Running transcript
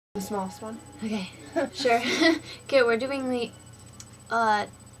The smallest one. Okay, sure. Okay, we're doing the, I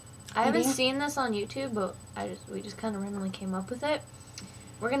haven't seen this on YouTube, but we just kind of randomly came up with it.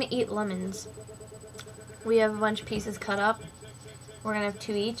 We're gonna eat lemons. We have a bunch of pieces cut up. We're gonna have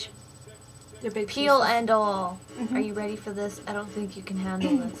 2 each. They're big Peel pieces. and all. Mhm. Are you ready for this? I don't think you can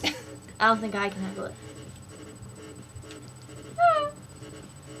handle this. I don't think I can handle it.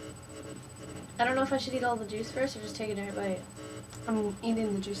 I don't know if I should eat all the juice first or just take a giant bite. I'm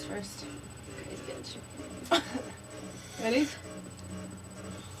eating the juice first. It's good. Ready?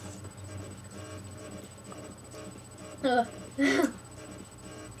 Ugh.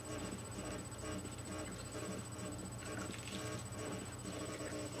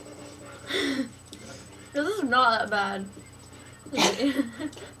 This is not that bad.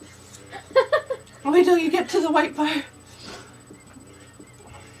 Wait till you get to the white part.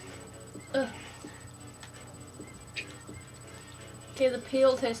 Ugh. Okay, the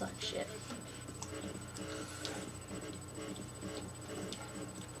peel tastes like shit.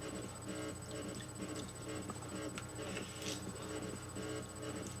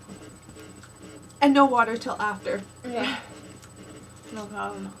 And no water till after. Yeah. No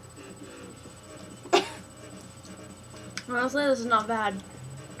problem. Honestly, this is not bad.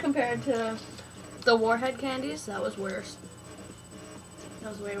 Compared to the Warhead candies, that was worse. That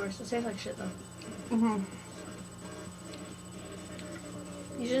was way worse. It tastes like shit though. Mhm.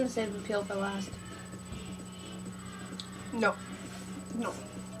 You shouldn't have saved the peel for last. No. No.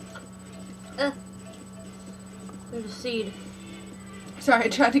 There's a seed. Sorry, I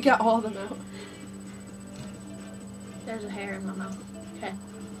tried to get all of them out. There's a hair in my mouth. Okay.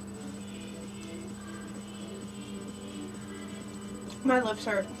 My lips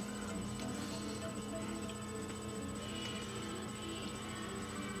hurt.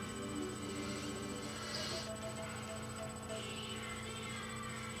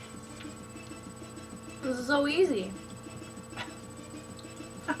 This is so easy.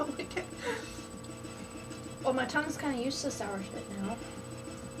 I don't like it. Well, my tongue's kind of used to sour shit now.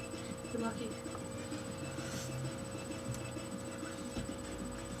 You're lucky.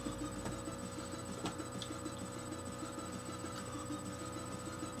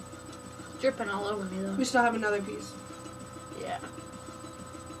 Dripping all over me though. We still have another piece. Yeah.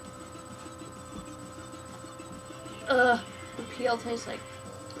 Ugh. The peel tastes like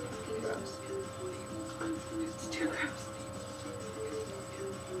gross. It's too gross.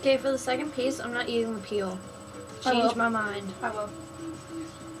 Okay, for the second piece, I'm not eating the peel. I will. Change my mind. I will.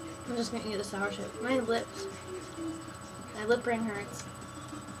 I'm just gonna eat the sour shit. My lips. My lip ring hurts.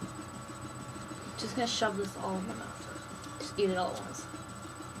 Just gonna shove this all in my mouth. Just eat it all at once.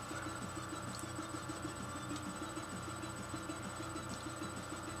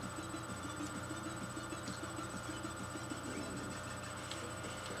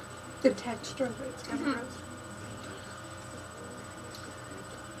 The texture of it's kind of Mhm. gross.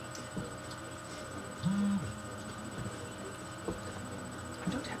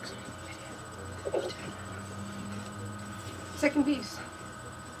 Don't text me, idiot. Second piece.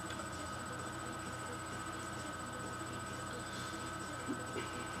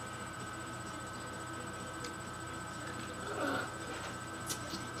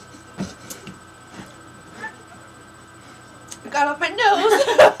 I got off my nose.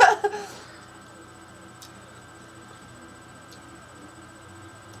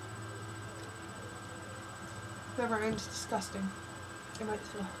 Whoever ends disgusting. I might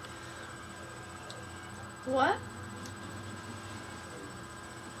as well. What?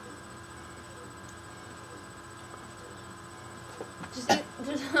 Just eat.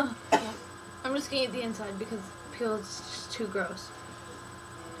 I'm just gonna eat the inside because peel is just too gross.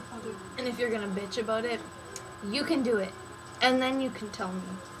 I'll do. And if you're gonna bitch about it, you can do it. And then you can tell me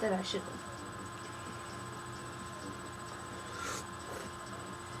that I shouldn't.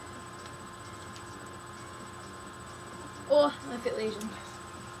 Oh, I feel Asian.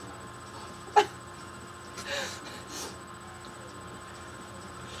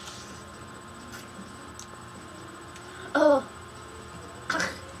 Oh.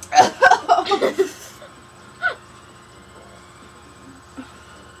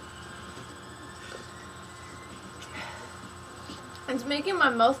 It's making my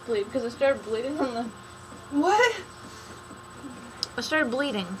mouth bleed because I started bleeding on the. What? I started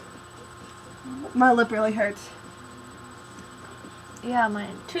bleeding. My lip really hurts. Yeah, my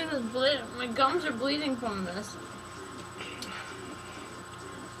tooth is bleeding. My gums are bleeding from this.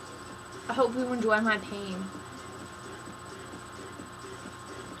 I hope you enjoy my pain.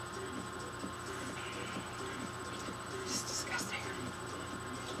 It's disgusting.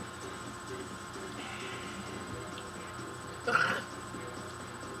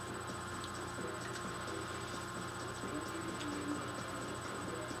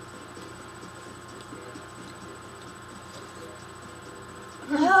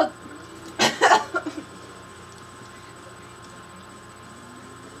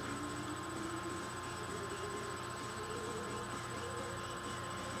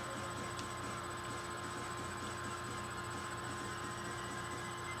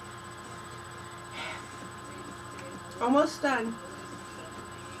 Almost done.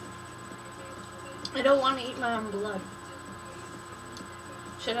 I don't want to eat my own blood.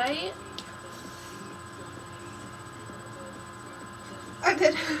 Should I eat? I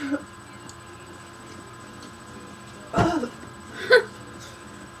did. Ugh.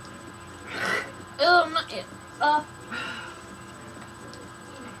 Oh, I'm not yet.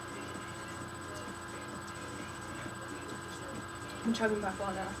 I'm chugging back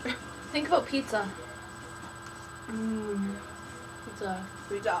water after. Think about pizza. Mmm. Pizza.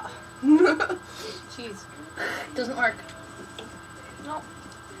 Pizza. Cheese. Doesn't work. No.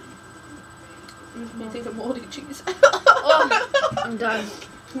 You think of moldy cheese. Oh, I'm done.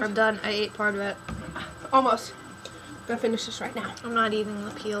 I'm done. I ate part of it. Almost. Gonna finish this right now. I'm not eating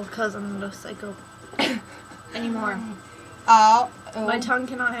the peel because I'm no psycho anymore. Oh. My tongue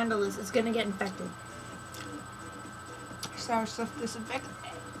cannot handle this. It's gonna get infected. Sour stuff disinfectant.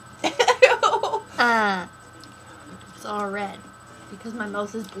 It's all red because my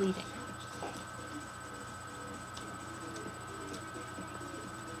mouth is bleeding.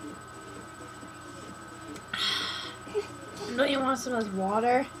 Don't you want some of this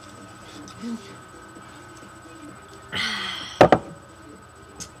water?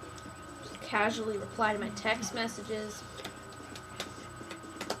 Just casually reply to my text messages.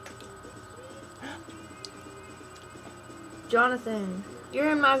 Jonathan,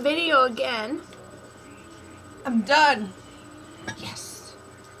 you're in my video again. I'm done. Yes.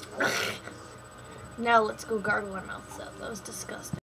 Now let's go gargle our mouths up. That was disgusting.